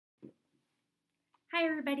Hi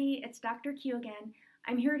everybody, it's Dr. Q again.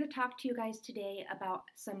 I'm here to talk to you guys today about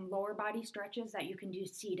some lower body stretches that you can do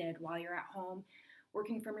seated while you're at home,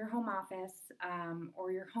 working from your home office,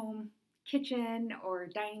 or your home kitchen or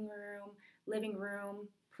dining room, living room,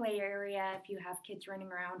 play area if you have kids running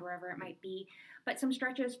around, wherever it might be. But some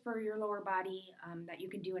stretches for your lower body that you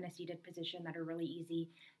can do in a seated position that are really easy,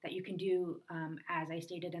 that you can do, as I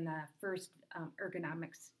stated in the first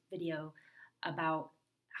ergonomics video about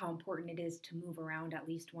how important it is to move around at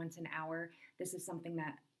least once an hour. This is something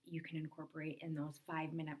that you can incorporate in those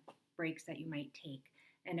 5-minute breaks that you might take.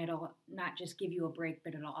 And it'll not just give you a break,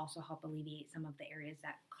 but it'll also help alleviate some of the areas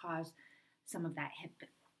that cause some of that hip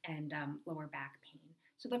and lower back pain.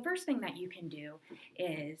 So the first thing that you can do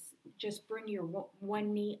is just bring your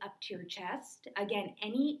one knee up to your chest. Again,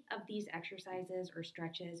 any of these exercises or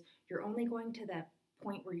stretches, you're only going to the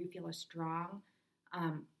point where you feel a strong,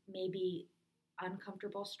 maybe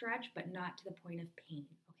uncomfortable stretch, but not to the point of pain,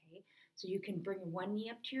 okay? So you can bring one knee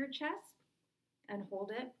up to your chest and hold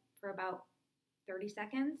it for about 30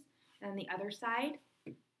 seconds. And the other side,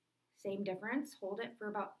 same difference, hold it for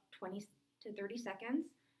about 20 to 30 seconds.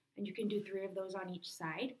 And you can do 3 of those on each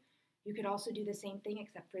side. You could also do the same thing,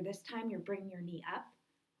 except for this time you're bringing your knee up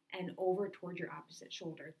and over toward your opposite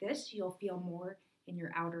shoulder. This you'll feel more in your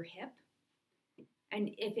outer hip. And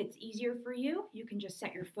if it's easier for you, you can just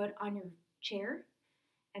set your foot on your chair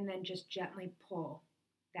and then just gently pull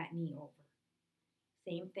that knee over.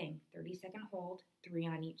 Same thing, 30-second hold, 3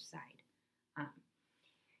 on each side.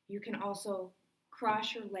 You can also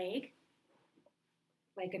cross your leg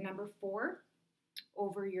like a number 4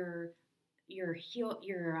 over your heel.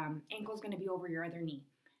 Your ankle is going to be over your other knee,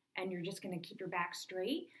 and you're just going to keep your back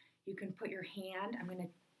straight. You can put your hand, I'm going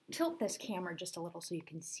to tilt this camera just a little so you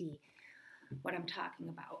can see what I'm talking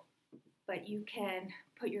about. But you can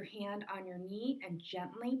put your hand on your knee and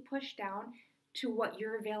gently push down to what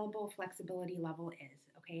your available flexibility level is,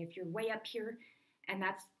 okay? If you're way up here and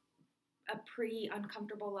that's a pretty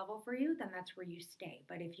uncomfortable level for you, then that's where you stay.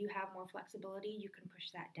 But if you have more flexibility, you can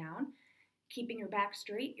push that down. Keeping your back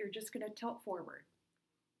straight, you're just gonna tilt forward,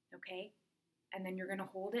 okay? And then you're gonna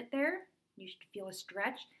hold it there. You should feel a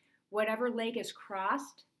stretch. Whatever leg is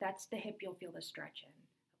crossed, that's the hip you'll feel the stretch in,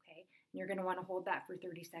 okay? And you're gonna wanna hold that for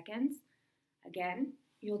 30 seconds. Again,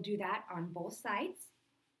 you'll do that on both sides.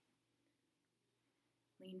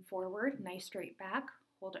 Lean forward, nice straight back,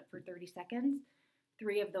 hold it for 30 seconds,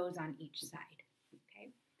 3 of those on each side,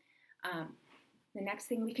 okay? The next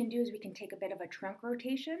thing we can do is we can take a bit of a trunk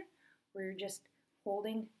rotation where you're just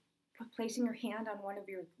holding, placing your hand on one of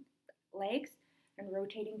your legs and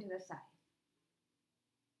rotating to the side.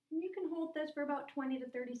 And you can hold this for about 20 to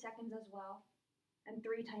 30 seconds as well, and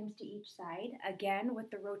 3 times to each side. Again,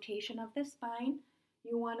 with the rotation of the spine,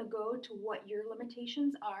 you want to go to what your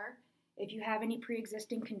limitations are. If you have any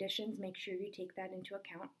pre-existing conditions, make sure you take that into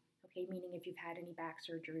account, okay? Meaning if you've had any back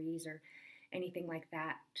surgeries or anything like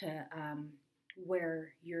that to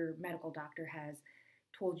where your medical doctor has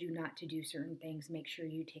told you not to do certain things, make sure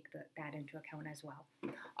you take that into account as well.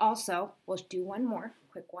 Also, we'll do one more,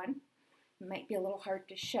 quick one. It might be a little hard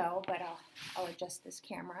to show, but I'll adjust this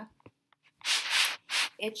camera.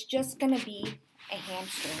 It's just going to be a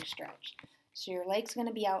hamstring stretch. So your leg's going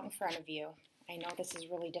to be out in front of you. I know this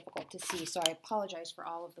is really difficult to see, so I apologize for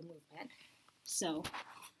all of the movement. So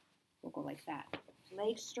we'll go like that.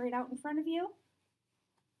 Legs straight out in front of you,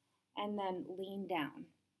 and then lean down.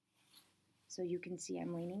 So you can see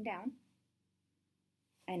I'm leaning down,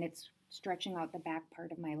 and it's stretching out the back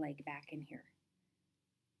part of my leg back in here.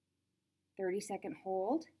 30-second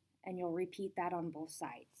hold, and you'll repeat that on both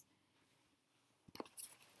sides.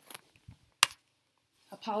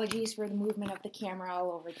 Apologies for the movement of the camera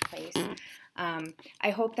all over the place. I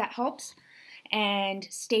hope that helps, and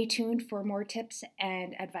stay tuned for more tips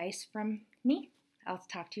and advice from me. I'll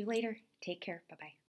talk to you later. Take care. Bye-bye.